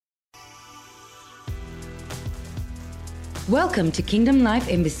Welcome to Kingdom Life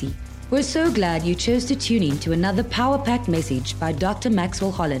Embassy. We're so glad you chose to tune in to another power-packed message by Dr.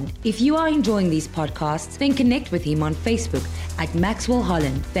 Maxwell Holland. If you are enjoying these podcasts, then connect with him on Facebook at Maxwell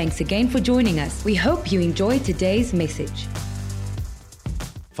Holland. Thanks again for joining us. We hope you enjoy today's message.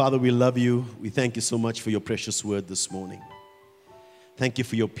 Father, we love you. We thank you so much for your precious word this morning. Thank you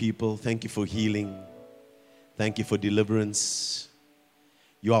for your people. Thank you for healing. Thank you for deliverance.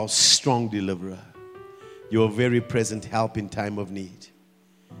 You are a strong deliverer. You are a very present help in time of need.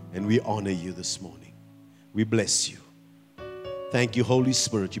 And we honor you this morning. We bless you. Thank you, Holy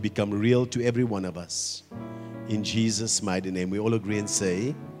Spirit. You become real to every one of us. In Jesus' mighty name. We all agree and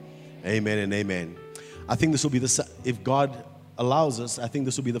say, amen and amen. I think this will be if God allows us, I think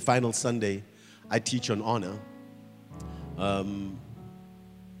this will be the final Sunday I teach on honor.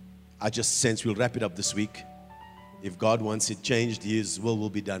 I just sense we'll wrap it up this week. If God wants it changed, His will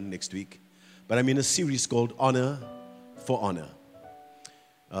be done next week. But I'm in a series called Honor for Honor.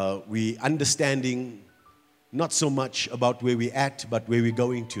 We understanding not so much about where we're at, but where we're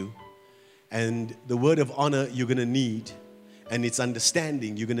going to. And the word of honor you're going to need, and its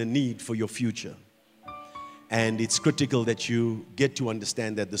understanding you're going to need for your future. And it's critical that you get to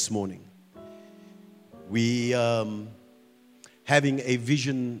understand that this morning. We having a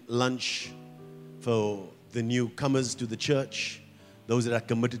vision lunch for the newcomers to the church, those that are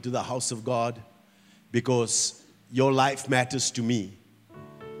committed to the house of God, because your life matters to me.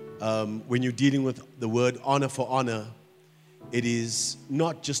 When you're dealing with the word honor for honor, it is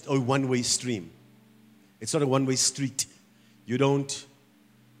not just a one-way stream. It's not a one-way street. You don't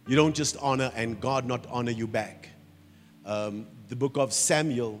just honor and God not honor you back. The book of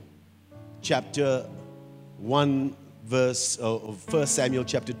Samuel, chapter 1, verse of 1 Samuel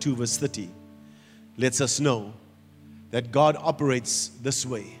chapter 2, verse 30, lets us know that God operates this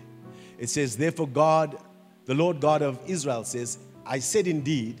way. It says, therefore God, the Lord God of Israel says, I said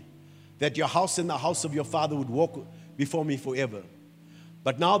indeed that your house and the house of your father would walk before me forever.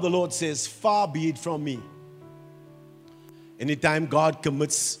 But now the Lord says, far be it from me. Anytime God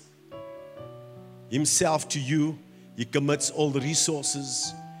commits Himself to you, He commits all the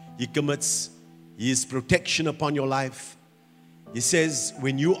resources. He commits His protection upon your life. He says,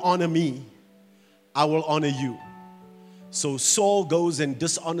 when you honor me, I will honor you. So Saul goes and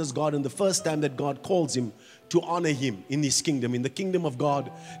dishonors God, and the first time that God calls him to honor him in His kingdom, in the kingdom of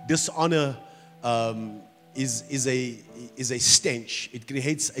God, dishonor is a stench. It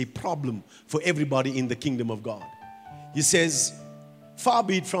creates a problem for everybody in the kingdom of God. He says, far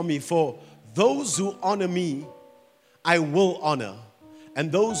be it from me, for those who honor me, I will honor,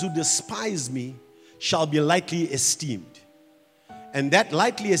 and those who despise me shall be lightly esteemed. And that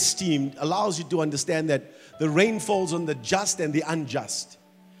lightly esteemed allows you to understand that the rain falls on the just and the unjust.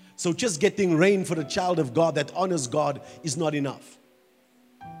 So just getting rain for a child of God that honors God is not enough.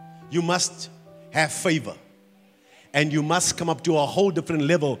 You must have favor. And you must come up to a whole different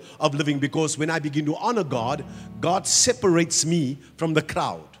level of living, because when I begin to honor God, God separates me from the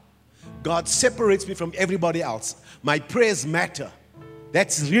crowd. God separates me from everybody else. My prayers matter.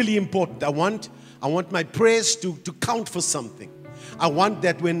 That's really important. I want my prayers to count for something. I want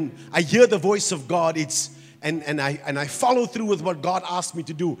that when I hear the voice of God, and I follow through with what God asked me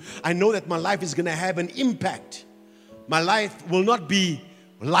to do, I know that my life is going to have an impact. My life will not be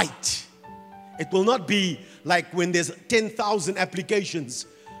light. It will not be like when there's 10,000 applications.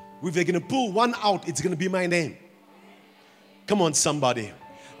 If they're going to pull one out, it's going to be my name. Come on, somebody.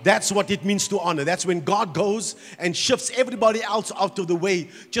 That's what it means to honor. That's when God goes and shifts everybody else out of the way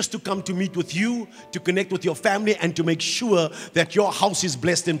just to come to meet with you, to connect with your family, and to make sure that your house is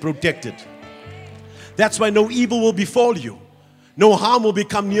blessed and protected. That's why no evil will befall you. No harm will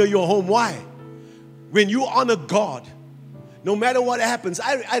become near your home. Why? When you honor God, no matter what happens.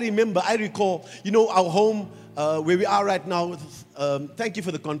 I recall, our home where we are right now. Thank you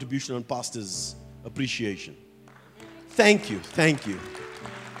for the contribution on Pastor's appreciation. Thank you.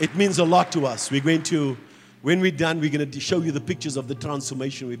 It means a lot to us. When we're done, we're going to show you the pictures of the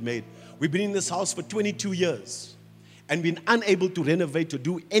transformation we've made. We've been in this house for 22 years and been unable to renovate or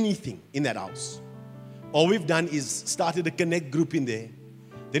do anything in that house. All we've done is started a connect group in there.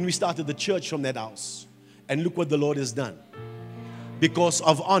 Then we started the church from that house. And look what the Lord has done. Because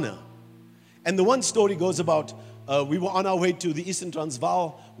of honor. And the one story goes about, we were on our way to the Eastern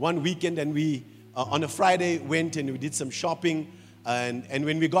Transvaal one weekend, and we, on a Friday, went and we did some shopping. And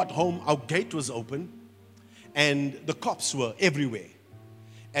when we got home, our gate was open, and the cops were everywhere.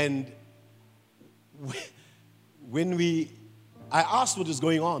 And when I asked what was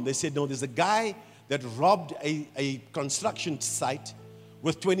going on, they said, no, there's a guy that robbed a construction site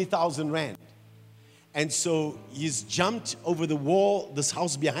with 20,000 rand. And so he's jumped over the wall, this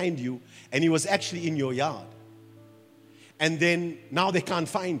house behind you, and he was actually in your yard. And then now they can't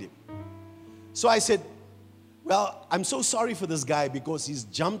find him. So I said, well, I'm so sorry for this guy because he's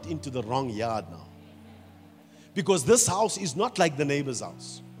jumped into the wrong yard now. Because this house is not like the neighbor's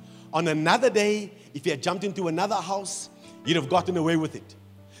house. On another day, if he had jumped into another house, he'd have gotten away with it.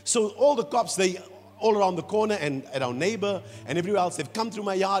 So all the cops, they all around the corner and at our neighbor and everywhere else, they've come through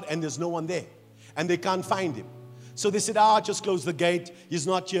my yard and there's no one there. And they can't find him. So they said, just close the gate. He's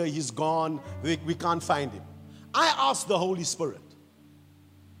not here. He's gone. We can't find him. I asked the Holy Spirit.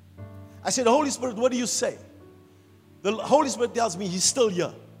 I said, Holy Spirit, what do you say? The Holy Spirit tells me he's still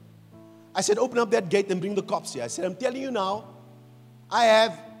here. I said, open up that gate and bring the cops here. I said, I'm telling you now, I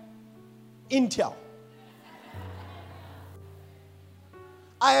have intel.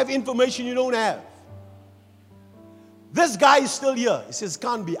 I have information you don't have. This guy is still here. He says,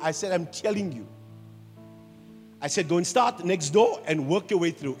 can't be. I said, I'm telling you. I said, go and start next door and work your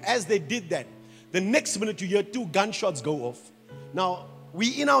way through. As they did that, the next minute you hear 2 gunshots go off. Now,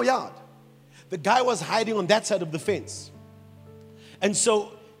 we in our yard. The guy was hiding on that side of the fence. And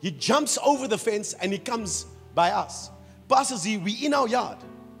so he jumps over the fence and he comes by us. Pastor Z, we in our yard.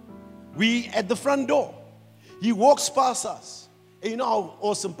 We at the front door. He walks past us. And you know how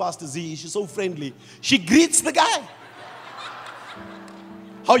awesome Pastor Z is. She's so friendly. She greets the guy.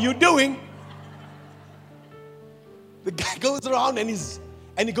 How you doing? The guy goes around and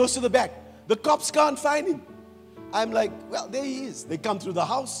he goes to the back. The cops can't find him. I'm like, well, there he is. They come through the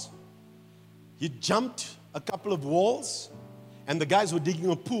house. He jumped a couple of walls, and the guys were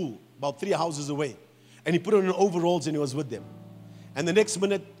digging a pool about 3 houses away. And he put on overalls and he was with them. And the next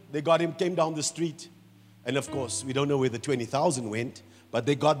minute, they got him, came down the street. And of course, we don't know where the 20,000 went, but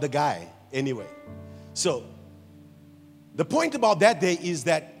they got the guy anyway. So, the point about that day is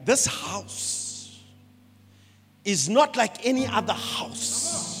that this house is not like any other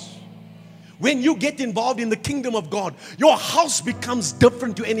house. When you get involved in the kingdom of God, your house becomes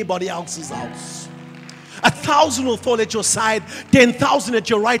different to anybody else's house. 1,000 will fall at your side, 10,000 at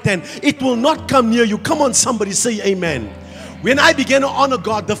your right hand. It will not come near you. Come on, somebody say amen. When I began to honor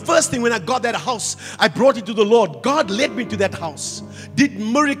God, the first thing when I got that house, I brought it to the Lord. God led me to that house, did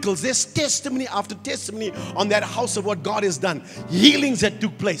miracles. There's testimony after testimony on that house of what God has done. Healings that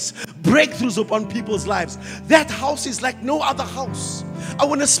took place, breakthroughs upon people's lives. That house is like no other house. I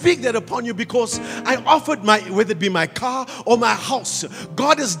want to speak that upon you because I offered whether it be my car or my house.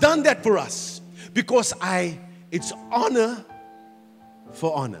 God has done that for us because it's honor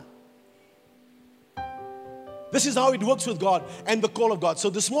for honor. This is how it works with God and the call of God. So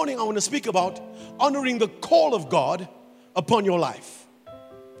this morning I want to speak about honoring the call of God upon your life.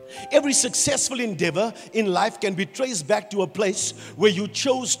 Every successful endeavor in life can be traced back to a place where you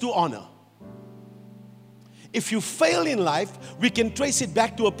chose to honor. If you fail in life, we can trace it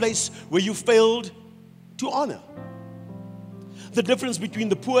back to a place where you failed to honor. The difference between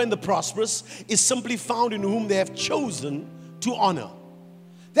the poor and the prosperous is simply found in whom they have chosen to honor.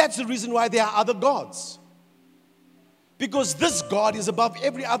 That's the reason why there are other gods. Because this God is above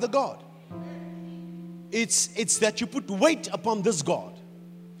every other God. It's that you put weight upon this God.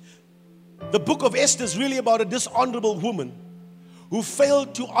 The book of Esther is really about a dishonorable woman who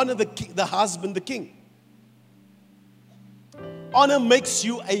failed to honor the husband, the king. Honor makes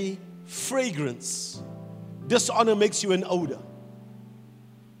you a fragrance. Dishonor makes you an odor.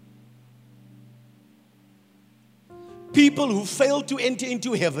 People who fail to enter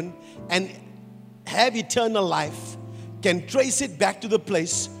into heaven and have eternal life can trace it back to the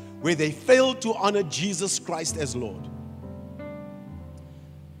place where they failed to honor Jesus Christ as Lord.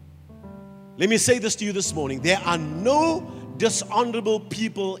 Let me say this to you this morning. There are no dishonorable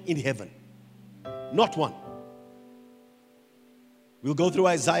people in heaven. Not one. We'll go through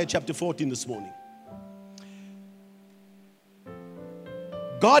Isaiah chapter 14 this morning.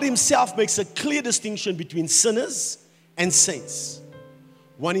 God himself makes a clear distinction between sinners and saints.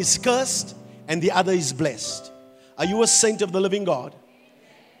 One is cursed and the other is blessed. Are you a saint of the living God?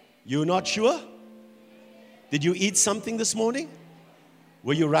 You're not sure? Did you eat something this morning?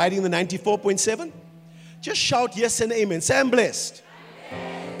 Were you riding the 94.7? Just shout yes and amen. Say, I'm blessed.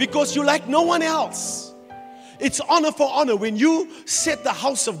 Because you're like no one else. It's honor for honor. When you set the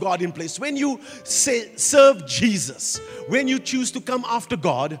house of God in place, when you serve Jesus, when you choose to come after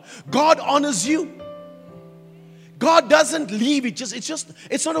God, God honors you. God doesn't leave it.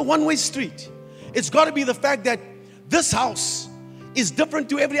 It's not a one-way street. It's got to be the fact that this house is different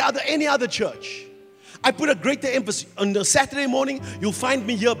to any other church. I put a greater emphasis. On the Saturday morning, you'll find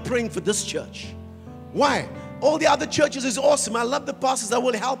me here praying for this church. Why? All the other churches is awesome. I love the pastors. I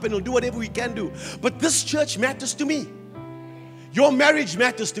will help and we'll do whatever we can do. But this church matters to me. Your marriage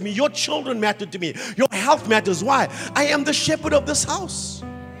matters to me. Your children matter to me. Your health matters. Why? I am the shepherd of this house.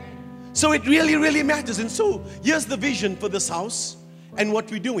 So it really, really matters. And so here's the vision for this house and what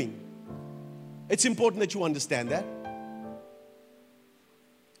we're doing. It's important that you understand that.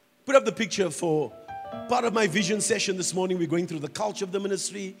 Put up the picture for part of my vision session this morning. We're going through the culture of the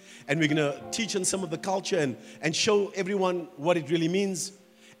ministry, and we're going to teach on some of the culture and show everyone what it really means.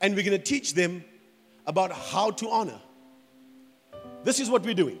 And we're going to teach them about how to honor. This is what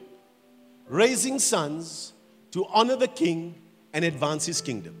we're doing. Raising sons to honor the king and advance his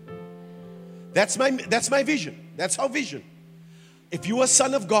kingdom. That's my vision. That's our vision. If you are a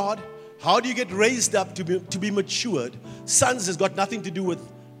son of God, how do you get raised up to be matured? Sons has got nothing to do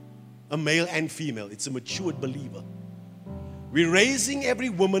with a male and female. It's a matured believer. We're raising every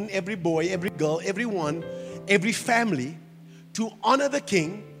woman, every boy, every girl, everyone, every family to honor the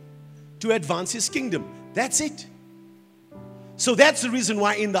king, to advance his kingdom. That's it. So that's the reason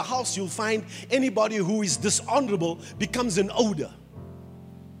why in the house you'll find anybody who is dishonorable becomes an odor.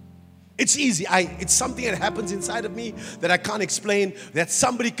 It's easy. It's something that happens inside of me that I can't explain, that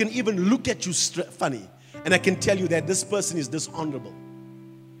somebody can even look at you funny, and I can tell you that this person is dishonorable.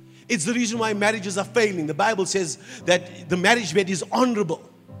 It's the reason why marriages are failing. The Bible says that the marriage bed is honorable.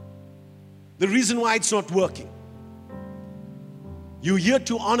 The reason why it's not working. You're here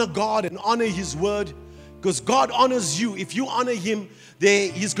to honor God and honor His word, because God honors you. If you honor Him,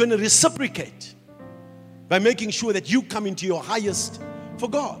 He's going to reciprocate by making sure that you come into your highest for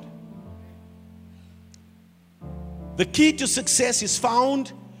God. The key to success is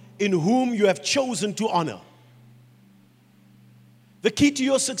found in whom you have chosen to honor. The key to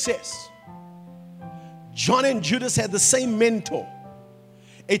your success. John and Judas had the same mentor.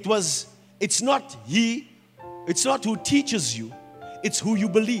 It's not who teaches you, it's who you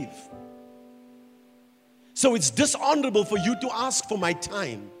believe. So it's dishonorable for you to ask for my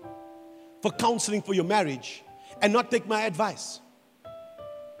time for counseling for your marriage and not take my advice.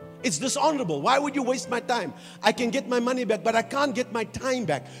 It's dishonorable. Why would you waste my time? I can get my money back, but I can't get my time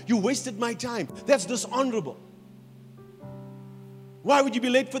back. You wasted my time. That's dishonorable. Why would you be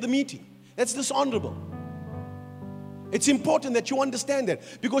late for the meeting? That's dishonorable. It's important that you understand that,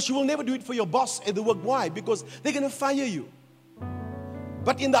 because you will never do it for your boss at the work. Why? Because they're going to fire you.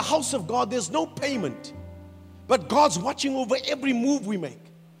 But in the house of God, there's no payment. But God's watching over every move we make.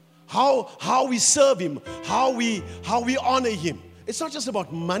 How we serve Him, how we honor Him. It's not just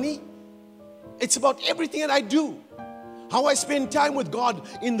about money. It's about everything that I do. How I spend time with God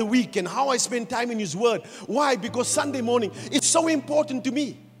in the week and how I spend time in His Word. Why? Because Sunday morning, it's so important to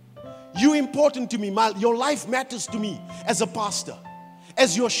me. You're important to me. Your life matters to me as a pastor,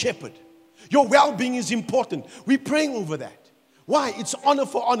 as your shepherd. Your well-being is important. We're praying over that. Why? It's honor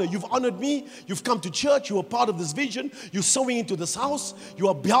for honor. You've honored me. You've come to church. You are part of this vision. You're sowing into this house. You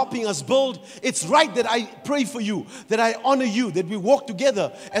are helping us build. It's right that I pray for you, that I honor you, that we walk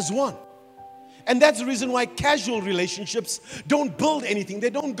together as one. And that's the reason why casual relationships don't build anything.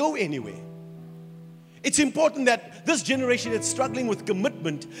 They don't go anywhere. It's important that this generation that's struggling with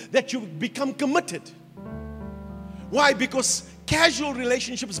commitment, that you become committed. Why? Because casual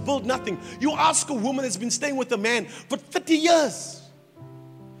relationships build nothing. You ask a woman that's been staying with a man for 30 years,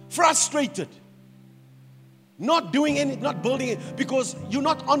 frustrated, not doing anything, not building it, because you're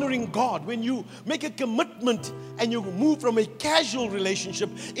not honoring God. When you make a commitment and you move from a casual relationship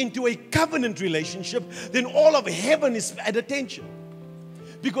into a covenant relationship, then all of heaven is at attention.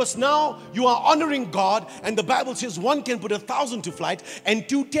 Because now you are honoring God, and the Bible says one can put 1,000 to flight and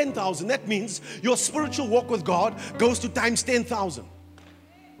 2 10,000. That means your spiritual walk with God goes to times 10,000.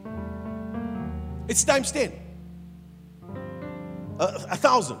 It's times 10.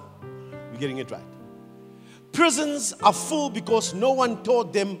 1,000. You're getting it right. Prisons are full because no one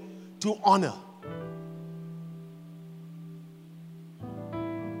taught them to honor.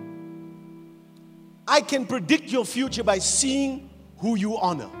 I can predict your future by seeing who you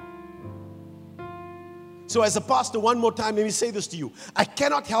honor. So as a pastor, one more time, let me say this to you. I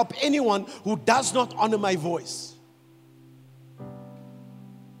cannot help anyone who does not honor my voice.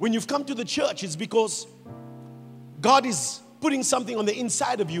 When you've come to the church, it's because God is putting something on the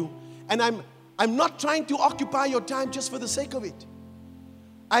inside of you, and I'm not trying to occupy your time just for the sake of it.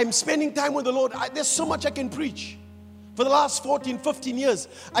 I'm spending time with the Lord. There's so much I can preach. For the last 14, 15 years,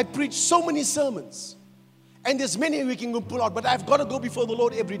 I preached so many sermons. And there's many we can go pull out, but I've got to go before the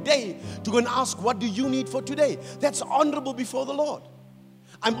Lord every day to go and ask, what do you need for today? That's honorable before the Lord.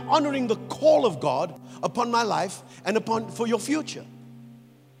 I'm honoring the call of God upon my life and for your future.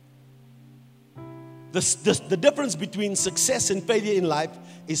 The difference between success and failure in life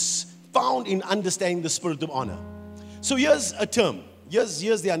is found in understanding the spirit of honor. So here's a term. Here's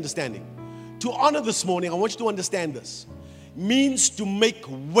the understanding. To honor this morning, I want you to understand this, means to make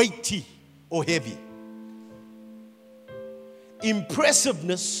weighty or heavy.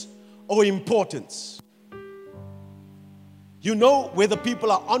 Impressiveness or importance. You know whether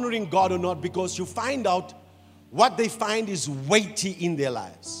people are honoring God or not because you find out what they find is weighty in their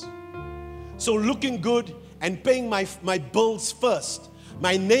lives. So looking good and paying my bills first.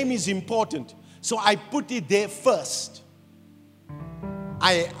 My name is important, so I put it there first.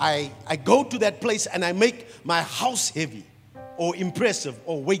 I go to that place and I make my house heavy or impressive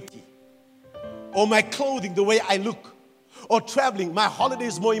or weighty. Or my clothing, the way I look. Or traveling, my holiday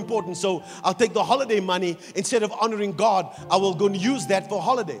is more important, so I'll take the holiday money. Instead of honoring God, I will go and use that for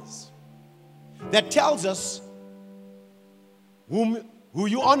holidays. That tells us who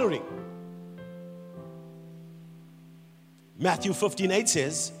you're honoring. Matthew 15:8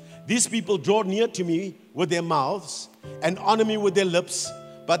 says, these people draw near to me with their mouths and honor me with their lips,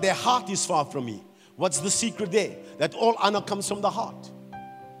 but their heart is far from me. What's the secret there? That all honor comes from the heart.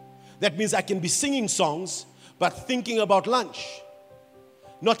 That means I can be singing songs, but thinking about lunch,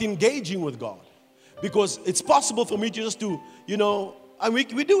 not engaging with God. Because it's possible for me to just to, and we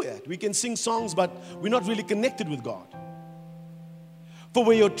do it. We can sing songs, but we're not really connected with God. For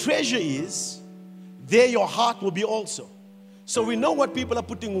where your treasure is, there your heart will be also. So we know what people are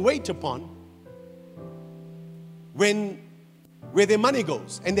putting weight upon where their money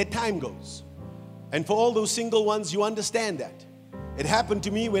goes and their time goes. And for all those single ones, you understand that. It happened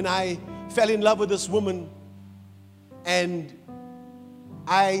to me when I fell in love with this woman and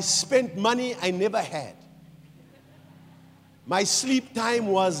I spent money I never had. My sleep time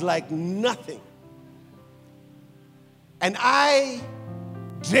was like nothing. And I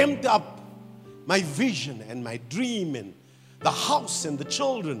dreamt up my vision and my dream and the house and the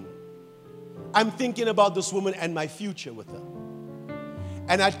children. I'm thinking about this woman and my future with her.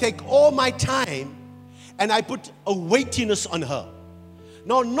 And I take all my time and I put a weightiness on her.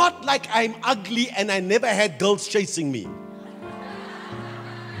 No, not like I'm ugly and I never had girls chasing me.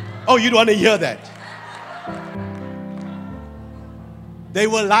 Oh, you don't want to hear that. They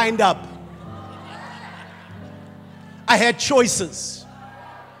were lined up. I had choices.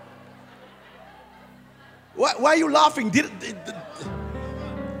 Why are you laughing?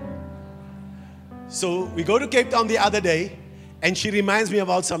 So we go to Cape Town the other day and she reminds me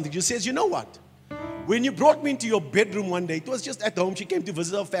about something. She says, you know what? When you brought me into your bedroom one day, it was just at home. She came to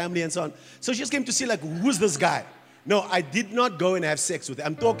visit her family and so on. So she just came to see, like, who's this guy? No, I did not go and have sex with him.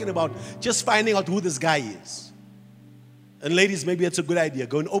 I'm talking about just finding out who this guy is. And ladies, maybe that's a good idea.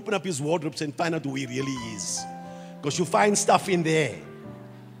 Go and open up his wardrobes and find out who he really is. Because you'll find stuff in there.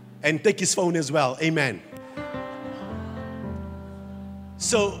 And take his phone as well. Amen.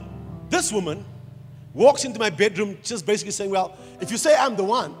 So this woman walks into my bedroom just basically saying, well, if you say I'm the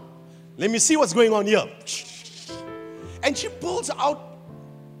one, let me see what's going on here. And she pulls out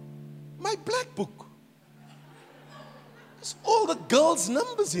my black book. There's all the girls'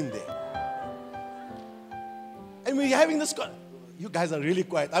 numbers in there. And we're having this. You guys are really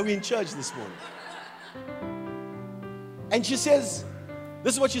quiet. Are we in church this morning? And she says,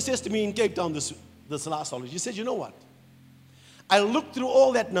 this is what she says to me in Cape Town this last holiday. She said, you know what? I looked through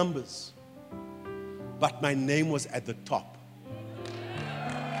all that numbers, but my name was at the top.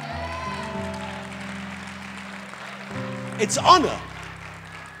 It's honor.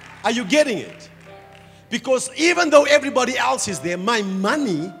 Are you getting it? Because even though everybody else is there, my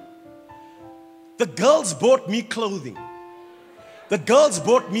money, the girls bought me clothing. The girls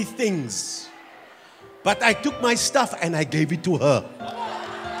bought me things. But I took my stuff and I gave it to her.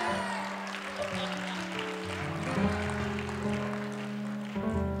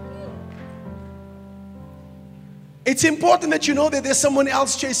 It's important that you know that there's someone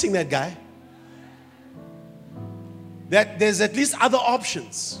else chasing that guy. That there's at least other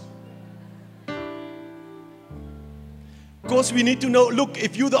options. Of course, we need to know, look,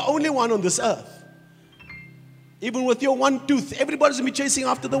 if you're the only one on this earth, even with your one tooth, everybody's going to be chasing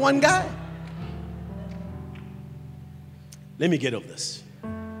after the one guy. Let me get off this.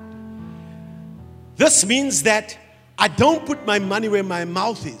 This means that I don't put my money where my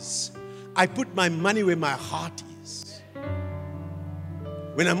mouth is. I put my money where my heart is.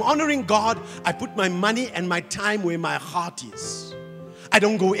 When I'm honoring God, I put my money and my time where my heart is. I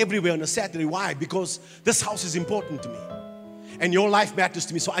don't go everywhere on a Saturday. Why? Because this house is important to me. And your life matters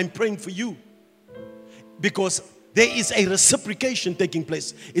to me. So I'm praying for you. Because there is a reciprocation taking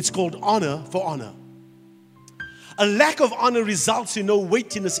place. It's called honor for honor. A lack of honor results in no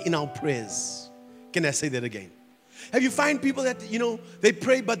weightiness in our prayers. Can I say that again? Have you find people that, they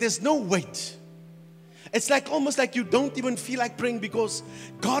pray, but there's no weight. It's like almost like you don't even feel like praying because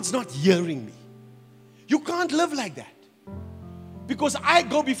God's not hearing me. You can't live like that. Because I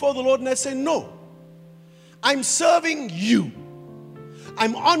go before the Lord and I say, no, I'm serving you.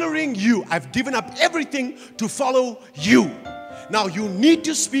 I'm honoring you. I've given up everything to follow you. Now you need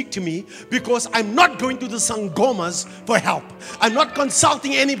to speak to me because I'm not going to the Sangomas for help. I'm not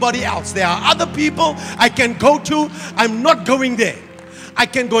consulting anybody else. There are other people I can go to. I'm not going there. I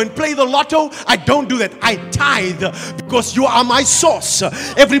can go and play the lotto. I don't do that. I tithe because you are my source.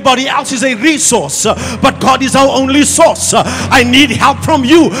 Everybody else is a resource, but God is our only source. I need help from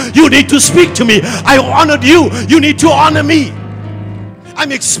you. You need to speak to me. I honored you. You need to honor me.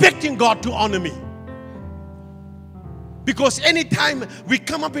 I'm expecting God to honor me. Because anytime we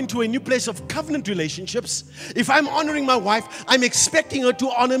come up into a new place of covenant relationships, if I'm honoring my wife, I'm expecting her to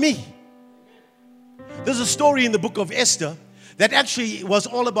honor me. There's a story in the book of Esther that actually was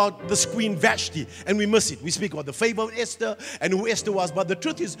all about this Queen Vashti, and we miss it. We speak about the favor of Esther and who Esther was, but the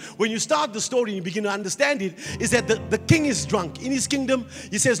truth is, when you start the story and you begin to understand it, is that the king is drunk. In his kingdom,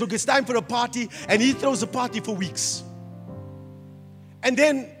 he says, look, it's time for a party, and he throws a party for weeks. And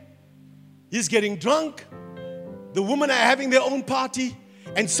then he's getting drunk. The women are having their own party,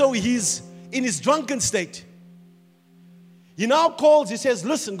 and so he's in his drunken state. He now calls, he says,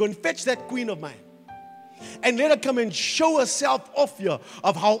 listen, go and fetch that queen of mine. And let her come and show herself off here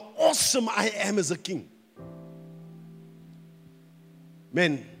of how awesome I am as a king.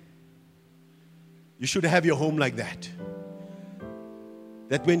 Men, you should have your home like that.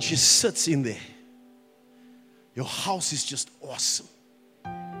 That when she sits in there, your house is just awesome.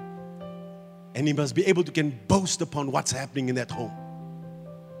 And he must be able to can boast upon what's happening in that home.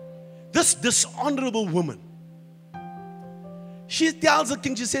 This dishonorable woman, she tells the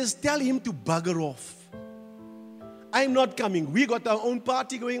king, she says, tell him to bugger off. I'm not coming. We got our own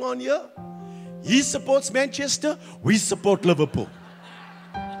party going on here. He supports Manchester. We support Liverpool.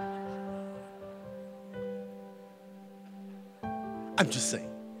 I'm just saying.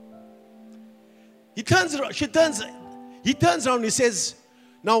 He turns around, he turns around and he says,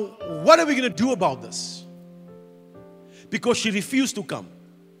 now what are we going to do about this? Because she refused to come.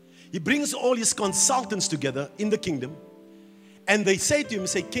 He brings all his consultants together in the kingdom, and they say to him,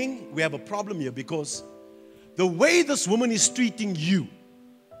 say, King, we have a problem here because the way this woman is treating you,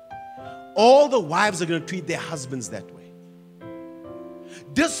 all the wives are going to treat their husbands that way.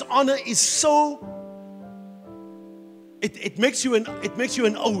 Dishonor is so, it makes you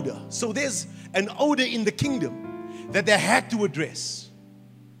an odor. So there's an odor in the kingdom that they had to address.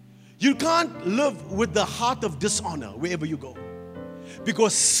 You can't live with the heart of dishonor wherever you go,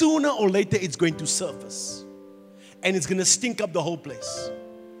 because sooner or later it's going to surface and it's going to stink up the whole place.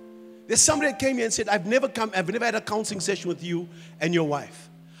 There's somebody that came here and said, I've never had a counseling session with you and your wife,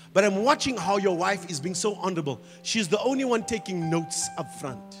 but I'm watching how your wife is being so honorable. She's the only one taking notes up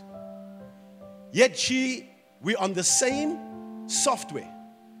front. Yet we're on the same software.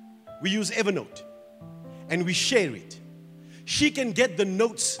 We use Evernote and we share it. She can get the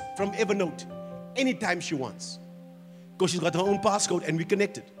notes from Evernote anytime she wants because she's got her own passcode and we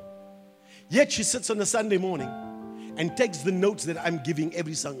connected. Yet she sits on a Sunday morning and takes the notes that I'm giving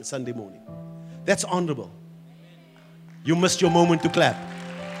every Sunday morning. That's honorable. You missed your moment to clap.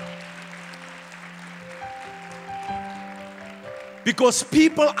 Because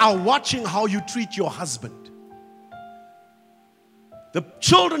people are watching how you treat your husband. The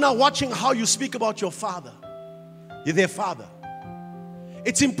children are watching how you speak about your father. You're their father.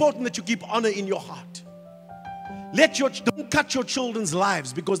 It's important that you keep honor in your heart. Don't cut your children's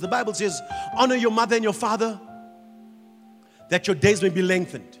lives, because the Bible says, honor your mother and your father, that your days may be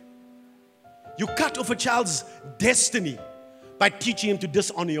lengthened. You cut off a child's destiny by teaching him to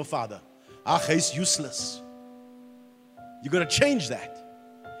dishonor your father. He's useless. You got to change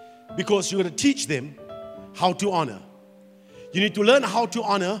that, because you got to teach them how to honor. You need to learn how to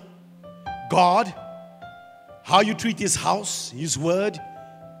honor God, how you treat His house, His word,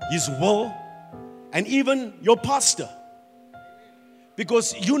 His will, and even your pastor.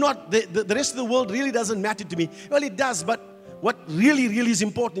 Because the rest of the world really doesn't matter to me. Well, it does, but what really is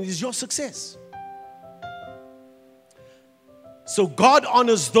important is your success. So God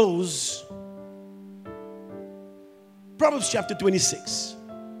honors those. Proverbs chapter 26.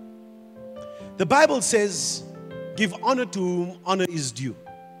 The Bible says, give honor to whom honor is due.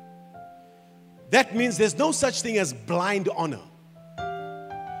 That means there's no such thing as blind honor.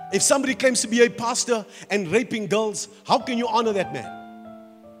 If somebody claims to be a pastor and raping girls, how can you honor that man?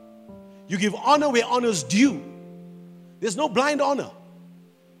 You give honor where honor is due. There's no blind honor.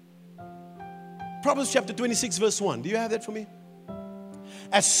 Proverbs chapter 26 verse 1. Do you have that for me?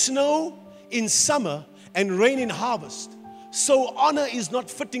 As snow in summer and rain in harvest, so honor is not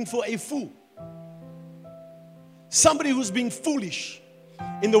fitting for a fool. Somebody who's being foolish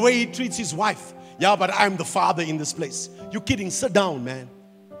in the way he treats his wife. Yeah, but I'm the father in this place. You're kidding. Sit down, man.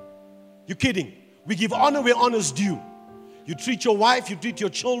 You're kidding. We give honor where honor's due. You treat your wife, you treat your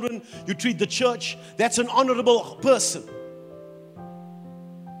children, you treat the church. That's an honorable person.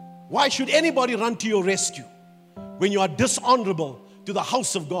 Why should anybody run to your rescue when you are dishonorable to the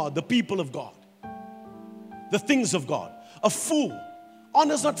house of God, the people of God, the things of God? A fool.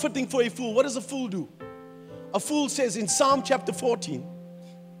 Honor's not fitting for a fool. What does a fool do? A fool says in Psalm chapter 14,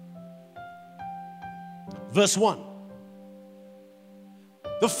 verse 1,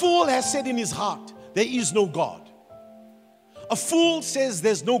 the fool has said in his heart, there is no God. A fool says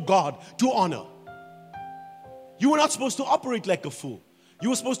there's no God to honor. You were not supposed to operate like a fool. You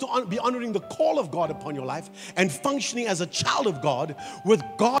were supposed to be honoring the call of God upon your life and functioning as a child of God with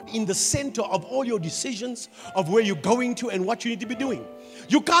God in the center of all your decisions, of where you're going to and what you need to be doing.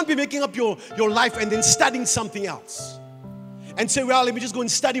 You can't be making up your life and then studying something else and say, well, let me just go and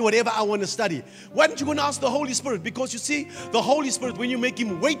study whatever I want to study. Why don't you go and ask the Holy Spirit? Because you see, the Holy Spirit, when you make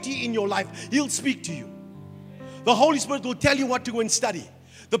Him weighty in your life, He'll speak to you. The Holy Spirit will tell you what to go and study.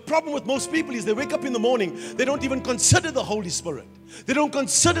 The problem with most people is they wake up in the morning, they don't even consider the Holy Spirit. They don't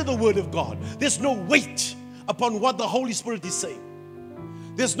consider the Word of God. There's no weight upon what the Holy Spirit is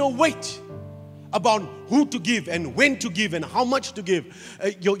saying. There's no weight about who to give and when to give and how much to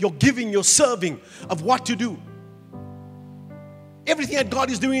give. Your giving, your serving, of what to do. Everything that God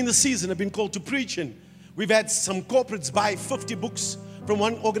is doing in the season, I've been called to preach, and we've had some corporates buy 50 books from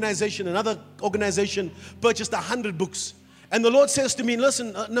one organization. Another organization purchased 100 books. And the Lord says to me,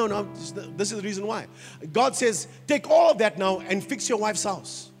 listen, no, this is the reason why. God says, take all of that now and fix your wife's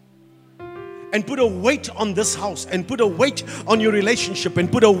house. And put a weight on this house. And put a weight on your relationship.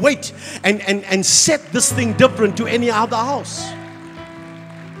 And put a weight and set this thing different to any other house.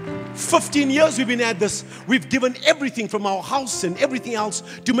 15 years we've been at this. We've given everything from our house and everything else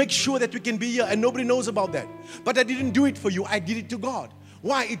to make sure that we can be here. And nobody knows about that. But I didn't do it for you. I did it to God.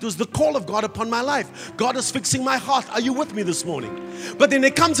 Why? It was the call of God upon my life. God is fixing my heart. Are you with me this morning? But then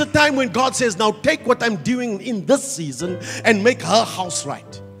there comes a time when God says, now take what I'm doing in this season and make her house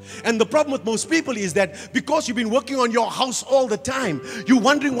right. And the problem with most people is that because you've been working on your house all the time, you're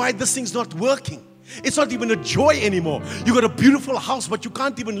wondering why this thing's not working. It's not even a joy anymore. You got a beautiful house, but you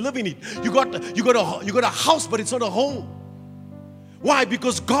can't even live in it. You got a house, but it's not a home. Why?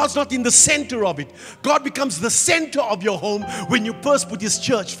 Because God's not in the center of it. God becomes the center of your home when you first put His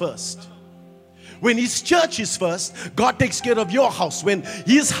church first. When His church is first, God takes care of your house. When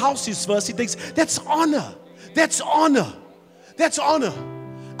His house is first, that's honor. That's honor. That's honor.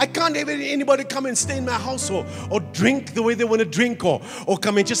 I can't have anybody come and stay in my house or drink the way they want to drink or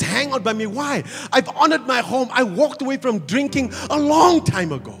come and just hang out by me. Why? I've honored my home. I walked away from drinking a long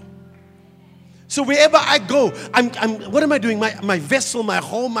time ago. So wherever I go, what am I doing? My vessel, my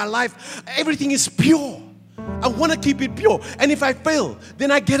home, my life, everything is pure. I want to keep it pure. And if I fail,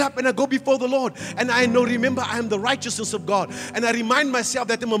 then I get up and I go before the Lord. And I know, remember, I am the righteousness of God. And I remind myself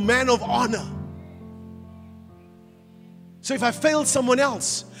that I'm a man of honor. So if I fail someone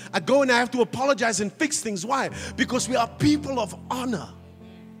else, I go and I have to apologize and fix things. Why? Because we are people of honor.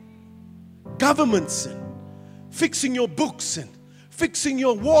 Governments and fixing your books and fixing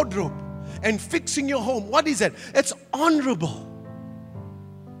your wardrobe and fixing your home. What is that? It's honorable.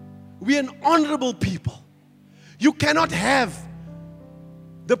 We're an honorable people. You cannot have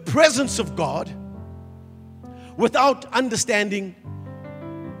the presence of God without understanding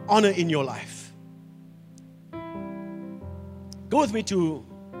honor in your life. Go with me to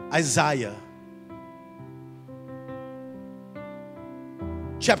Isaiah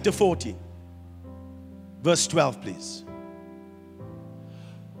chapter 14, verse 12, please.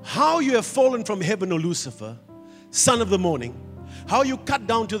 How you have fallen from heaven, O Lucifer, son of the morning. How you cut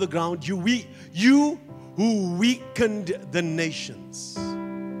down to the ground, you who weakened the nations.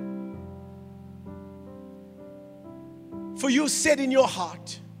 For you said in your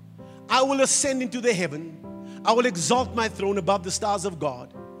heart, I will ascend into the heaven. I will exalt my throne above the stars of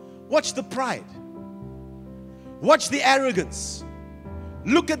God. Watch the pride. Watch the arrogance.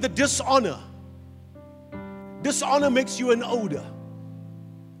 Look at the dishonor. Dishonor makes you an odor.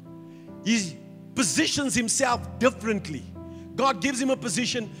 He positions himself differently. God gives him a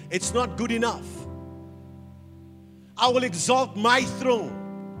position, it's not good enough. I will exalt my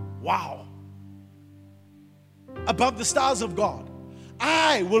throne. Wow. Above the stars of God.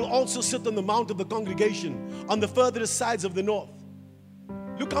 I will also sit on the mount of the congregation on the furthest sides of the north.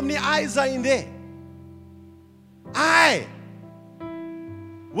 Look how many eyes are in there. I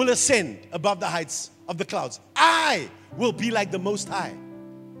will ascend above the heights of the clouds. I will be like the Most High.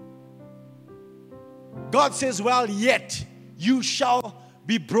 God says, well, yet you shall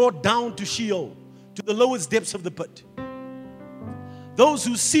be brought down to Sheol, to the lowest depths of the pit. Those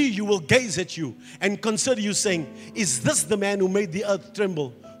who see you will gaze at you and consider you, saying, is this the man who made the earth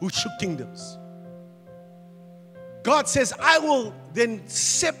tremble, who shook kingdoms? God says, I will then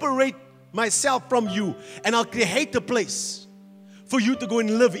separate myself from you, and I'll create a place for you to go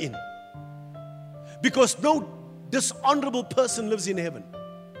and live in. Because no dishonorable person lives in heaven.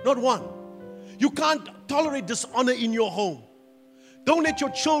 Not one. You can't tolerate dishonor in your home. Don't let your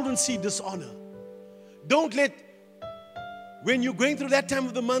children see dishonor. Don't let, when you're going through that time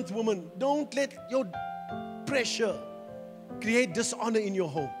of the month, woman, don't let your pressure create dishonor in your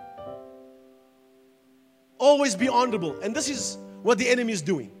home. Always be honorable. And this is what the enemy is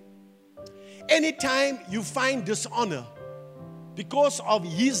doing. Anytime you find dishonor, because of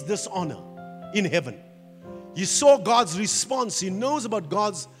his dishonor in heaven, he saw God's response. He knows about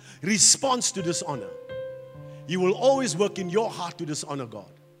God's response to dishonor. He will always work in your heart to dishonor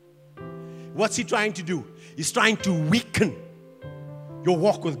God. What's he trying to do? He's trying to weaken your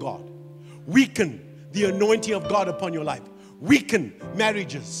walk with God. Weaken the anointing of God upon your life. Weaken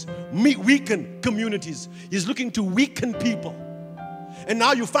marriages. Weaken communities. He's looking to weaken people. And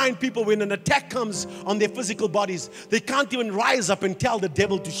now you find people, when an attack comes on their physical bodies, they can't even rise up and tell the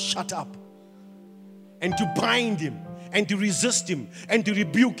devil to shut up, and to bind him, and to resist him, and to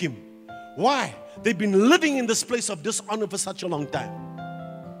rebuke him. Why? They've been living in this place of dishonor for such a long time.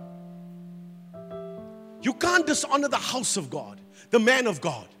 You can't dishonor the house of God, the man of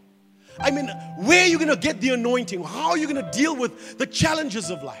God. I mean, where are you going to get the anointing? How are you going to deal with the challenges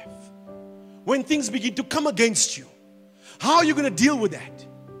of life when things begin to come against you? How are you going to deal with that?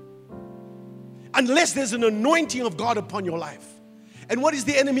 Unless there's an anointing of God upon your life. And what is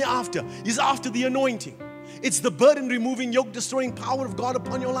the enemy after? He's after the anointing. It's the burden removing, yoke destroying power of God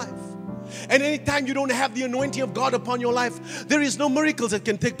upon your life. And anytime you don't have the anointing of God upon your life, there is no miracles that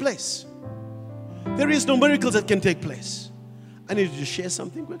can take place. There is no miracles that can take place. I need you to share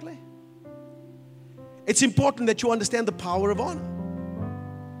something quickly. It's important that you understand the power of honor.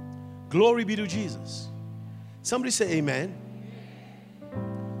 Glory be to Jesus. Somebody say amen.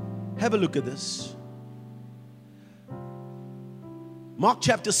 Have a look at this. Mark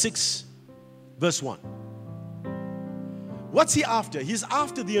chapter 6, verse 1. What's he after? He's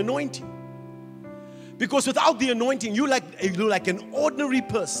after the anointing. Because without the anointing, you're like an ordinary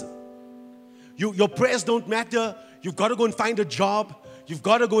person. Your prayers don't matter. You've got to go and find a job. You've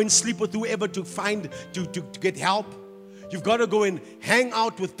got to go and sleep with whoever to get help. You've got to go and hang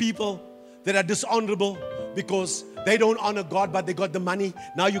out with people that are dishonorable because they don't honor God, but they got the money.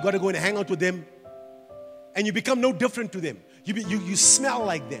 Now you've got to go and hang out with them. And you become no different to them. You smell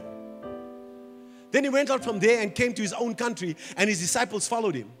like them. Then he went out from there and came to his own country, and his disciples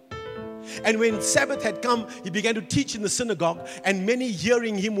followed him. And when Sabbath had come, he began to teach in the synagogue, and many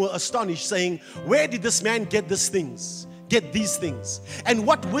hearing him were astonished, saying, where did this man get these things? And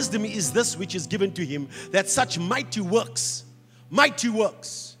what wisdom is this which is given to him, that such mighty works are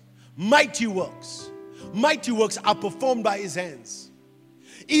performed by his hands?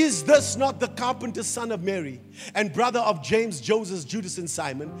 Is this not the carpenter's son of Mary, and brother of James, Joseph, Judas, and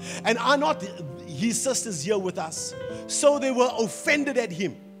Simon? And are not his sisters here with us? So they were offended at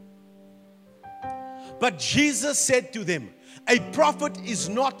him. But Jesus said to them, a prophet is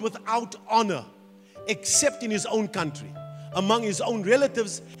not without honor, except in his own country, among his own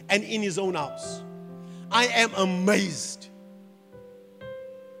relatives, and in his own house. I am amazed.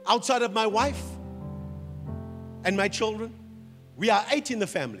 Outside of my wife and my children, we are 8 in the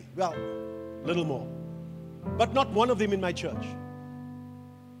family. Well, a little more. But not one of them in my church.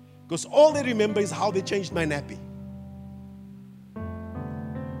 Because all they remember is how they changed my nappy.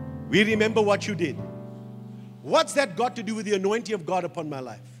 We remember what you did. What's that got to do with the anointing of God upon my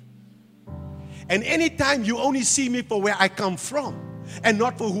life? And anytime you only see me for where I come from and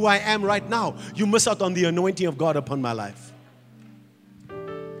not for who I am right now, you miss out on the anointing of God upon my life.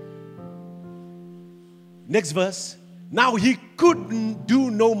 Next verse. Now he couldn't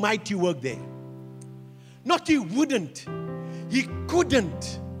do no mighty work there. Not he wouldn't. He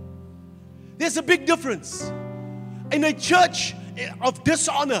couldn't. There's a big difference. In a church of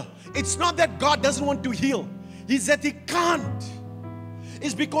dishonor, it's not that God doesn't want to heal. It's that he can't.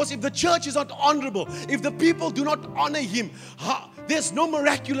 It's because if the church is not honorable, if the people do not honor him, there's no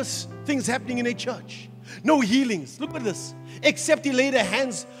miraculous things happening in a church. No healings. Look at this. Except he laid his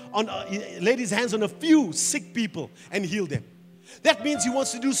hands on a few sick people and healed them. That means He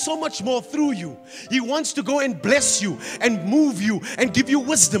wants to do so much more through you. He wants to go and bless you and move you and give you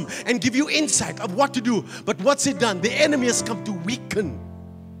wisdom and give you insight of what to do. But what's it done? The enemy has come to weaken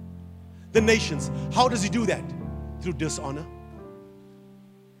the nations. How does he do that? Through dishonor.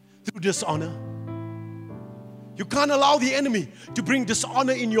 Through dishonor. You can't allow the enemy to bring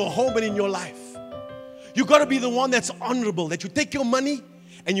dishonor in your home and in your life. You got to be the one that's honorable, that you take your money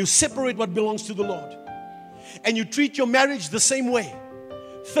and you separate what belongs to the Lord. And you treat your marriage the same way.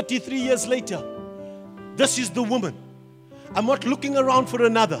 33 years later, this is the woman. I'm not looking around for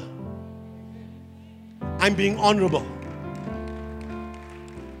another. I'm being honorable.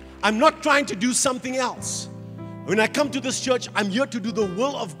 I'm not trying to do something else. When I come to this church, I'm here to do the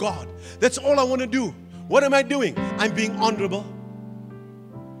will of God. That's all I want to do. What am I doing? I'm being honorable.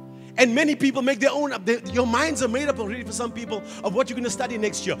 And many people make their own up. Your minds are made up already for some people of what you're going to study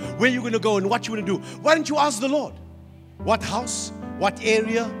next year, where you're going to go and what you're going to do. Why don't you ask the Lord? What house? What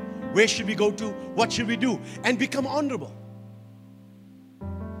area? Where should we go to? What should we do? And become honorable.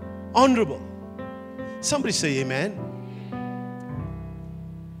 Honorable. Somebody say amen.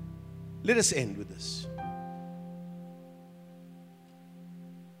 Let us end with this.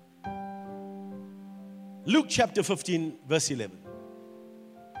 Luke chapter 15, verse 11.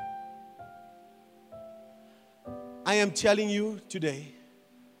 I am telling you today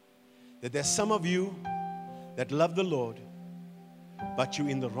that there's some of you that love the Lord, but you're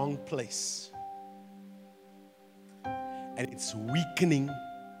in the wrong place. And it's weakening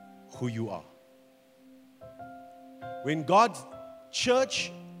who you are. When God's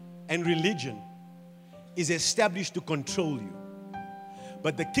church and religion is established to control you,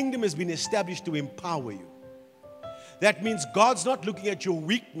 but the kingdom has been established to empower you. That means God's not looking at your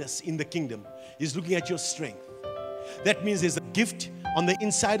weakness in the kingdom. He's looking at your strength. That means there's a gift on the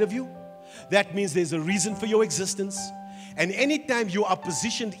inside of you. That means there's a reason for your existence. And anytime you are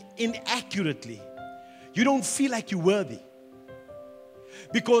positioned inaccurately, you don't feel like you're worthy.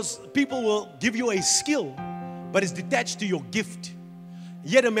 Because people will give you a skill, but it's detached to your gift.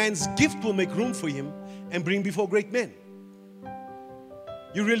 Yet a man's gift will make room for him and bring before great men.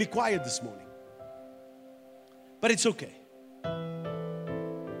 You're really quiet this morning. But it's okay.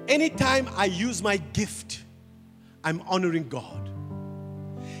 Anytime I use my gift, I'm honoring God.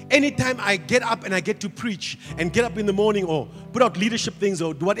 Anytime I get up and I get to preach and get up in the morning or put out leadership things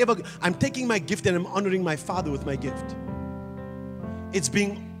or whatever, I'm taking my gift and I'm honoring my Father with my gift. It's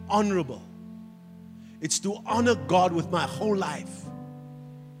being honorable. It's to honor God with my whole life.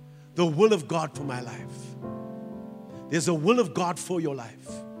 The will of God for my life. There's a will of God for your life.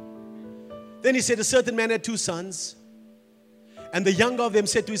 Then he said, a certain man had 2 sons. And the younger of them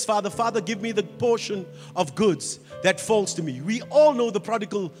said to his father, Father, give me the portion of goods that falls to me. We all know the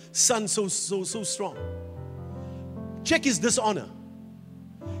prodigal son so strong. Check his dishonor.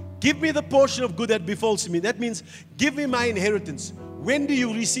 Give me the portion of good that befalls to me. That means give me my inheritance. When do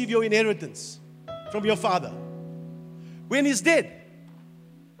you receive your inheritance? From your father. When he's dead.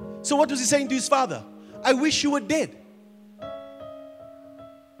 So what was he saying to his father? I wish you were dead.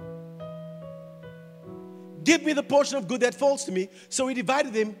 Give me the portion of good that falls to me. So he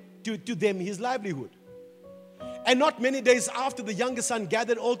divided them to them his livelihood. And not many days after, the younger son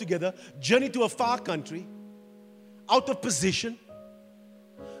gathered all together, journeyed to a far country, out of position,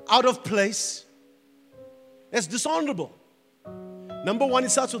 out of place. That's dishonorable. Number one,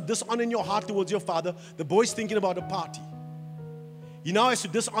 it starts with dishonor in your heart towards your father. The boy's thinking about a party. He now has to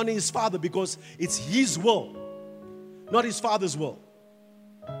dishonor his father because it's his will, not his father's will.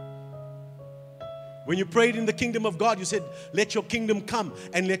 When you prayed in the kingdom of God, you said, let your kingdom come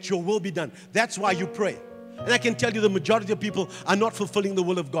and let your will be done. That's why you pray. And I can tell you the majority of people are not fulfilling the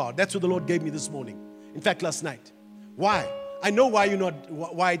will of God. That's what the Lord gave me this morning. In fact, last night. Why? I know why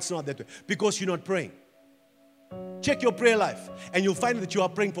it's not that way. Because you're not praying. Check your prayer life and you'll find that you are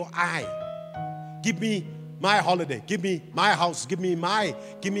praying for I. Give me my holiday. Give me my house. Give me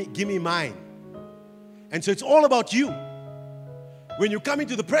mine. And so it's all about you. When you come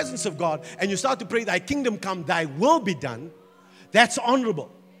into the presence of God and you start to pray, thy kingdom come, thy will be done, that's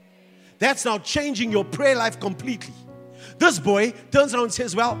honorable. That's now changing your prayer life completely. This boy turns around and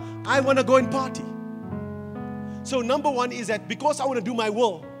says, well, I want to go and party. So number one is that because I want to do my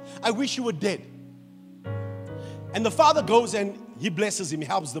will, I wish you were dead. And the father goes and he blesses him, he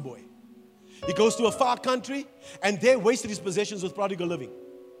helps the boy. He goes to a far country and there wasted his possessions with prodigal living.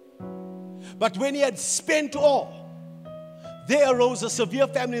 But when he had spent all, there arose a severe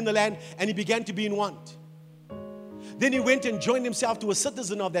famine in the land and he began to be in want. Then he went and joined himself to a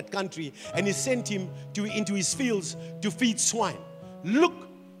citizen of that country and he sent him into his fields to feed swine. Look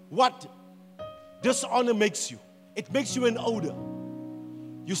what dishonor makes you. it makes you an odor.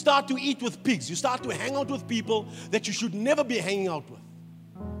 You start to eat with pigs. You start to hang out with people that you should never be hanging out with.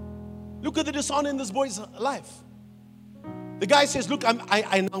 Look at the dishonor in this boy's life. The guy says, look,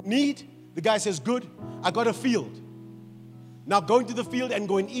 I now need. The guy says, good, I got a field. Now go into the field and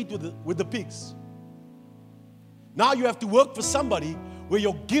go and eat with the pigs. Now you have to work for somebody where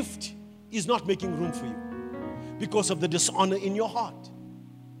your gift is not making room for you because of the dishonor in your heart.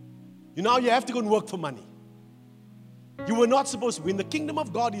 You have to go and work for money. You were not supposed to. When the kingdom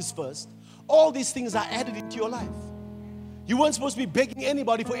of God is first, all these things are added into your life. You weren't supposed to be begging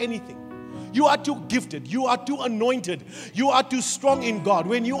anybody for anything. You are too gifted. You are too anointed. You are too strong in God.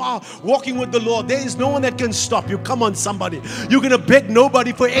 When you are walking with the Lord, there is no one that can stop you. Come on, somebody. You're going to beg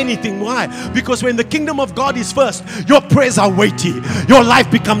nobody for anything. Why? Because when the kingdom of God is first, your prayers are weighty. Your life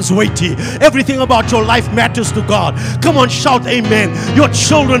becomes weighty. Everything about your life matters to God. Come on, shout amen. Your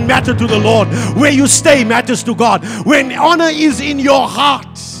children matter to the Lord. Where you stay matters to God. When honor is in your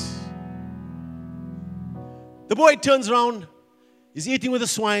heart. The boy turns around. He's eating with the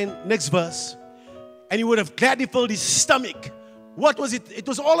swine. Next verse. And he would have gladly filled his stomach. What was it? It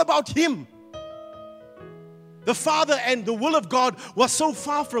was all about him. The Father and the will of God was so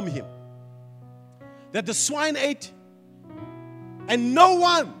far from him that the swine ate and no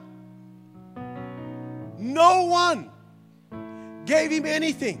one gave him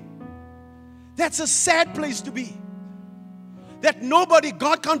anything. That's a sad place to be. That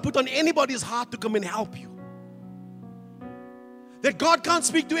God can't put on anybody's heart to come and help you. That God can't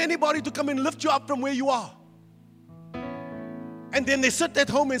speak to anybody to come and lift you up from where you are. And then they sit at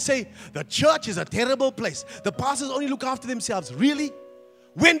home and say, the church is a terrible place. The pastors only look after themselves. Really?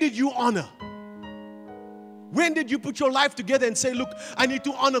 When did you honor? When did you put your life together and say, look, I need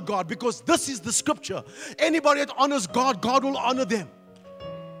to honor God because this is the scripture. Anybody that honors God, God will honor them.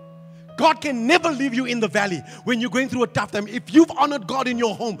 God can never leave you in the valley when you're going through a tough time. If you've honored God in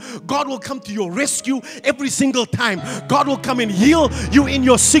your home, God will come to your rescue every single time. God will come and heal you in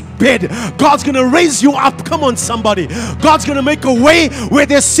your sick bed. God's going to raise you up. Come on, somebody. God's going to make a way where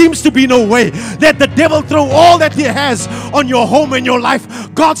there seems to be no way. Let the devil throw all that he has on your home and your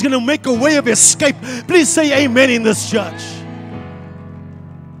life. God's going to make a way of escape. Please say amen in this church.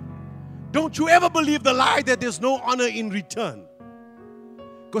 Don't you ever believe the lie that there's no honor in return.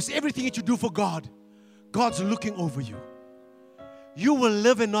 Because everything that you do for God, God's looking over you. You will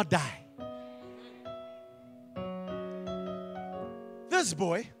live and not die. This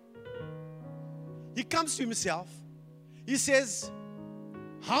boy, he comes to himself. He says,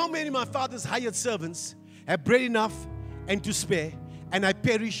 how many of my father's hired servants have bread enough and to spare, and I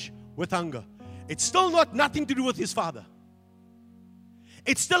perish with hunger? It's still nothing to do with his father.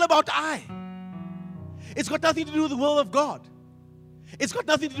 It's still about I. It's got nothing to do with the will of God. It's got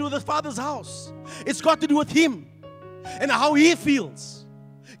nothing to do with the Father's house. It's got to do with him and how he feels.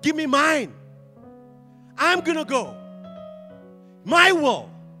 Give me mine. I'm going to go. My will.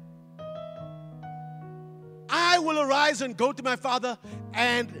 I will arise and go to my father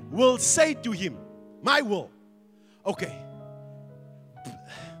and will say to him, my will. Okay.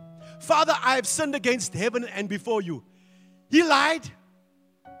 Father, I have sinned against heaven and before you. He lied.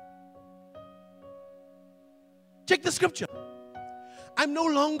 Check the scripture. I'm no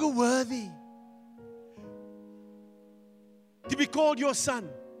longer worthy to be called your son.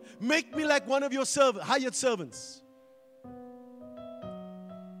 Make me like one of your hired servants.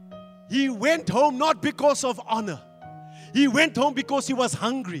 He went home not because of honor. He went home because he was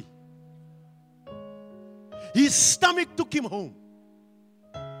hungry. His stomach took him home.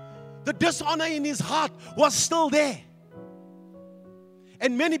 The dishonor in his heart was still there.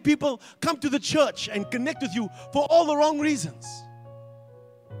 And many people come to the church and connect with you for all the wrong reasons.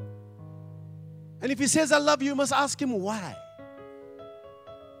 And if he says, I love you, you must ask him why.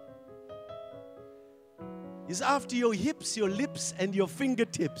 He's after your hips, your lips, and your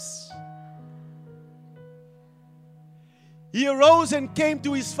fingertips. He arose and came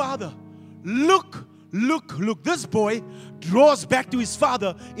to his father. Look. This boy draws back to his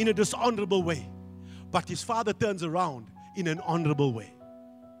father in a dishonorable way. But his father turns around in an honorable way.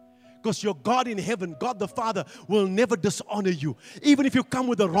 Because your God in heaven, God the Father, will never dishonor you. Even if you come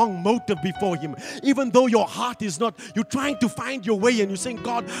with the wrong motive before Him. Even though your heart is not, you're trying to find your way and you're saying,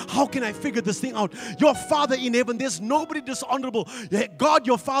 God, how can I figure this thing out? Your Father in heaven, there's nobody dishonorable. God,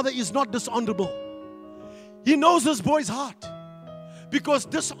 your Father, is not dishonorable. He knows this boy's heart. Because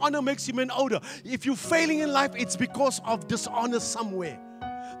dishonor makes him an odor. If you're failing in life, it's because of dishonor somewhere.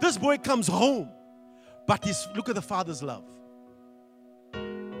 This boy comes home. But look at the Father's love.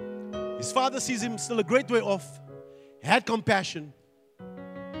 His father sees him still a great way off, had compassion,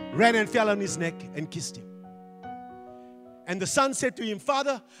 ran and fell on his neck and kissed him. And the son said to him,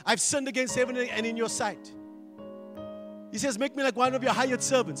 Father, I've sinned against heaven and in your sight. He says, make me like one of your hired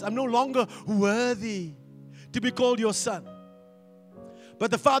servants. I'm no longer worthy to be called your son.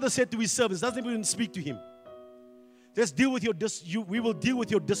 But the father said to his servants, doesn't even speak to him. Let's deal with we will deal with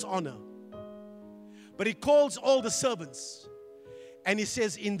your dishonor. But he calls all the servants. And he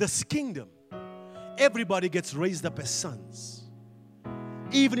says, in this kingdom, everybody gets raised up as sons.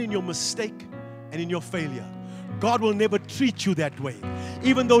 Even in your mistake and in your failure. God will never treat you that way.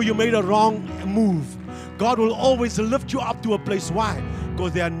 Even though you made a wrong move, God will always lift you up to a place. Why?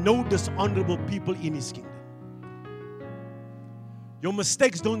 Because there are no dishonorable people in His kingdom. Your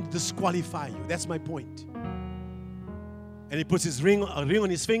mistakes don't disqualify you. That's my point. And He puts a ring on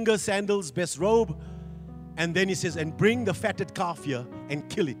His finger, sandals, best robe. And then He says, and bring the fatted calf here and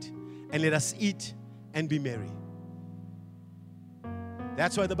kill it. And let us eat and be merry.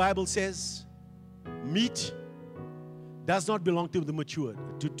 That's why the Bible says, meat does not belong to the mature,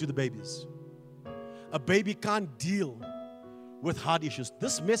 to the babies. A baby can't deal with hard issues.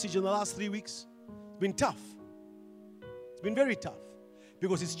 This message in the last 3 weeks has been tough. It's been very tough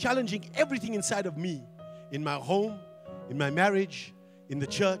because it's challenging everything inside of me, in my home, in my marriage, in the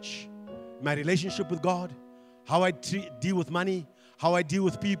church, my relationship with God, how I deal with money, how I deal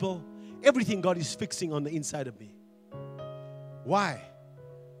with people. Everything God is fixing on the inside of me. Why?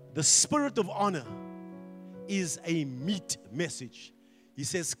 The spirit of honor is a meat message. He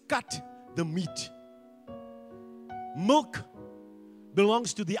says, cut the meat. Milk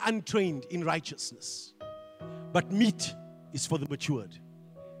belongs to the untrained in righteousness. But meat is for the matured.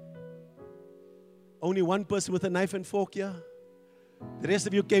 Only one person with a knife and fork here. The rest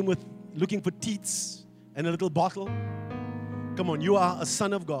of you came with looking for teats and a little bottle. Come on, you are a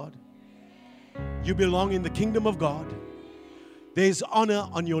son of God. You belong in the kingdom of God. There is honor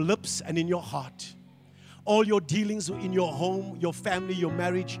on your lips and in your heart. All your dealings in your home, your family, your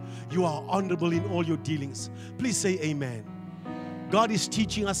marriage, you are honorable in all your dealings. Please say amen. God is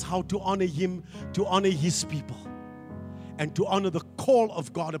teaching us how to honor Him, to honor His people, and to honor the call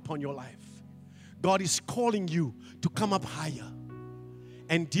of God upon your life. God is calling you to come up higher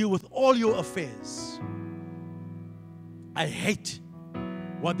and deal with all your affairs. I hate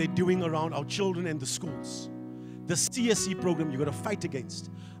what they're doing around our children and the schools. The CSE program, you've got to fight against.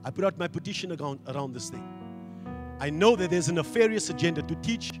 I put out my petition around this thing. I know that there's a nefarious agenda to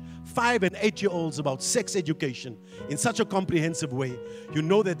teach 5 and 8-year-olds about sex education in such a comprehensive way. You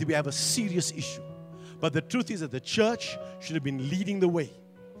know that we have a serious issue. But the truth is that the church should have been leading the way.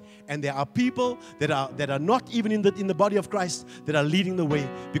 And there are people that are not even in the body of Christ that are leading the way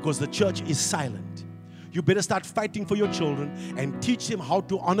because the church is silent. You better start fighting for your children and teach them how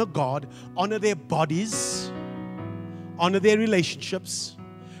to honor God, honor their bodies, honor their relationships.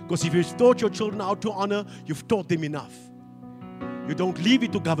 Because if you've taught your children how to honor, you've taught them enough. You don't leave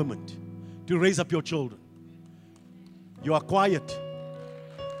it to government to raise up your children. You are quiet.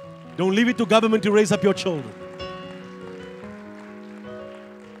 Don't leave it to government to raise up your children.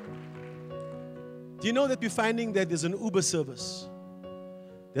 Do you know that we're finding that there's an Uber service?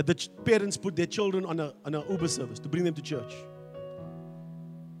 That the parents put their children on an Uber service to bring them to church.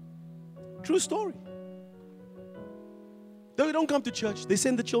 True story. They don't come to church. They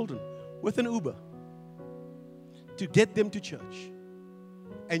send the children with an Uber to get them to church.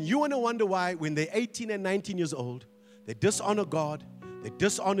 And you want to wonder why when they're 18 and 19 years old, they dishonor God, they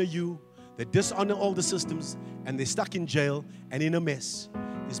dishonor you, they dishonor all the systems, and they're stuck in jail and in a mess.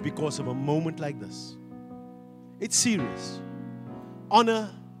 It's because of a moment like this. It's serious.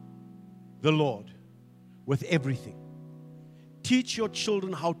 Honor the Lord with everything. Teach your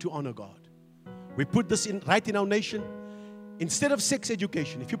children how to honor God. We put this right in our nation. Instead of sex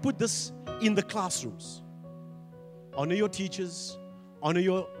education, if you put this in the classrooms, honor your teachers,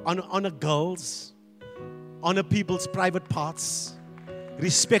 honor girls, honor people's private parts,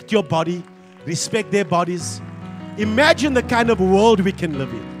 respect your body, respect their bodies. Imagine the kind of world we can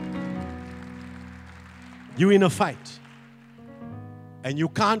live in. You're in a fight, and you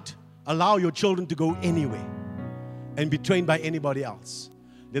can't allow your children to go anywhere and be trained by anybody else.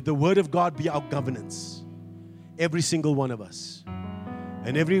 Let the Word of God be our governance. Every single one of us.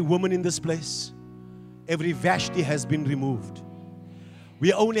 And every woman in this place, every Vashti has been removed.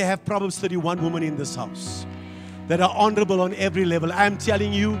 We only have Proverbs 31 women in this house that are honorable on every level. I'm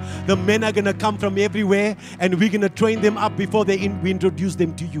telling you, the men are going to come from everywhere and we're going to train them up before we introduce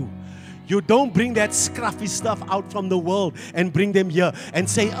them to you. You don't bring that scruffy stuff out from the world and bring them here and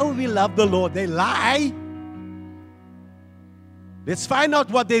say, oh, we love the Lord. They lie. Let's find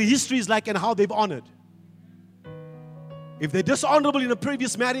out what their history is like and how they've honored. If they're dishonorable in a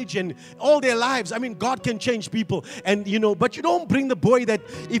previous marriage and all their lives, I mean, God can change people. And but you don't bring the boy that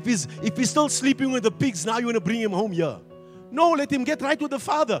if he's still sleeping with the pigs, now you want to bring him home here. No, let him get right with the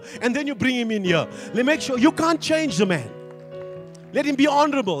father, and then you bring him in here. Let make sure you can't change the man. Let him be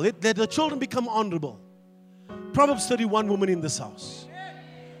honorable. Let the children become honorable. Proverbs 31 women in this house.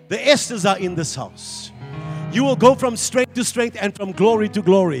 The Esthers are in this house. You will go from strength to strength and from glory to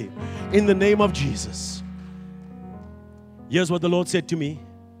glory in the name of Jesus. Here's what the Lord said to me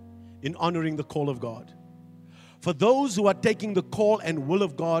in honoring the call of God. For those who are taking the call and will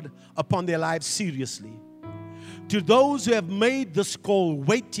of God upon their lives seriously, to those who have made this call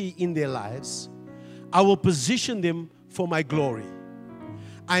weighty in their lives, I will position them for my glory.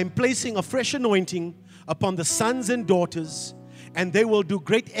 I am placing a fresh anointing upon the sons and daughters, and they will do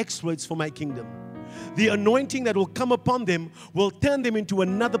great exploits for my kingdom. The anointing that will come upon them will turn them into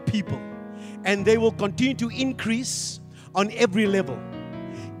another people, and they will continue to increase on every level.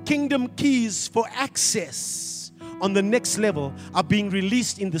 Kingdom keys for access on the next level are being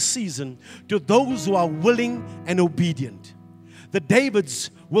released in the season to those who are willing and obedient. The Davids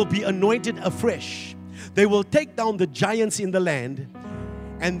will be anointed afresh. They will take down the giants in the land,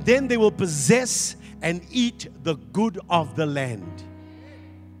 and then they will possess and eat the good of the land.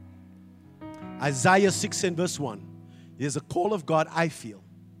 Isaiah 6 and verse 1. There's a call of God I feel.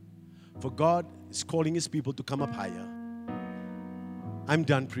 For God is calling His people to come up higher. I'm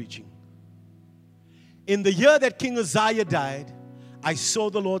done preaching. In the year that King Uzziah died, I saw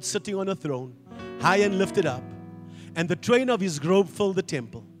the Lord sitting on a throne, high and lifted up, and the train of His robe filled the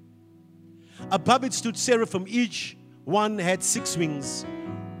temple. Above it stood seraphim, each one had 6 wings.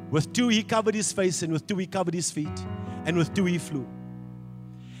 With 2 he covered his face, and with 2 he covered his feet, and with 2 he flew.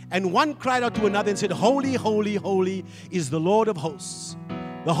 And one cried out to another and said, Holy, holy, holy is the Lord of hosts.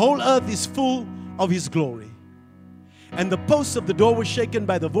 The whole earth is full of His glory. And the posts of the door were shaken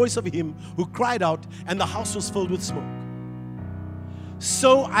by the voice of him who cried out, and the house was filled with smoke.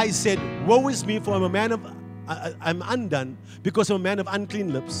 So I said, Woe is me, for I'm undone, because I'm a man of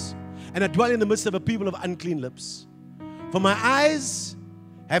unclean lips, and I dwell in the midst of a people of unclean lips. For my eyes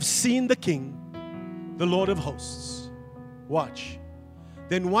have seen the King, the Lord of hosts. Watch.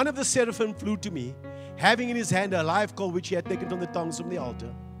 Then one of the seraphim flew to me, having in his hand a live coal which he had taken from the tongs from the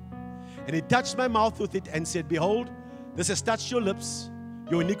altar. And he touched my mouth with it and said, Behold, this has touched your lips,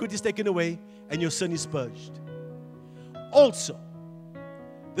 your iniquity is taken away, and your sin is purged. Also,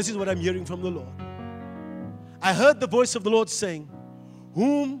 this is what I'm hearing from the Lord. I heard the voice of the Lord saying,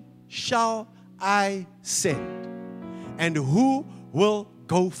 Whom shall I send? And who will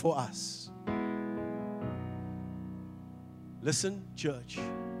go for us? Listen, church.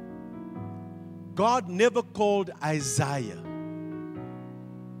 God never called Isaiah.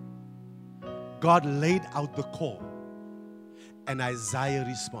 God laid out the call, and Isaiah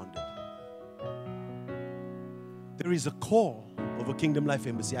responded. There is a call of a Kingdom Life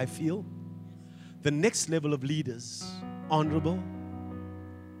Embassy. I feel the next level of leaders, honorable,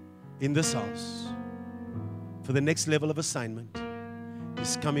 in this house, for the next level of assignment,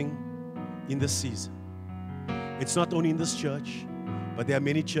 is coming in this season. It's not only in this church, but there are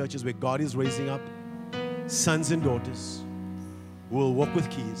many churches where God is raising up sons and daughters who will walk with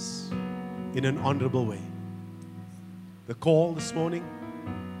keys in an honorable way. The call this morning,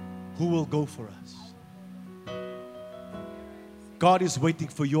 who will go for us? God is waiting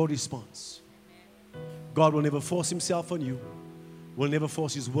for your response. God will never force Himself on you, will never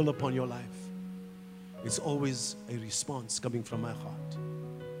force His will upon your life. It's always a response coming from my heart.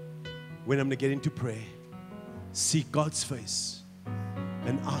 When I'm going to get into prayer, seek God's face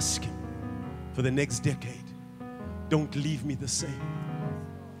and ask Him for the next decade. Don't leave me the same.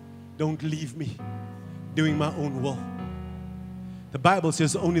 Don't leave me doing my own will. The Bible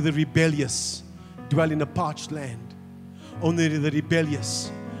says only the rebellious dwell in a parched land. Only the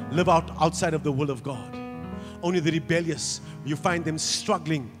rebellious live outside of the will of God. Only the rebellious, you find them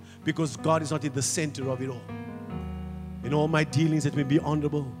struggling because God is not at the center of it all. In all my dealings, let me be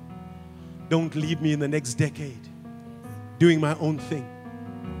honorable. Don't leave me in the next decade doing my own thing.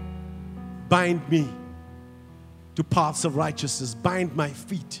 Bind me to paths of righteousness. Bind my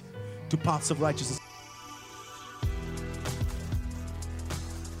feet to paths of righteousness.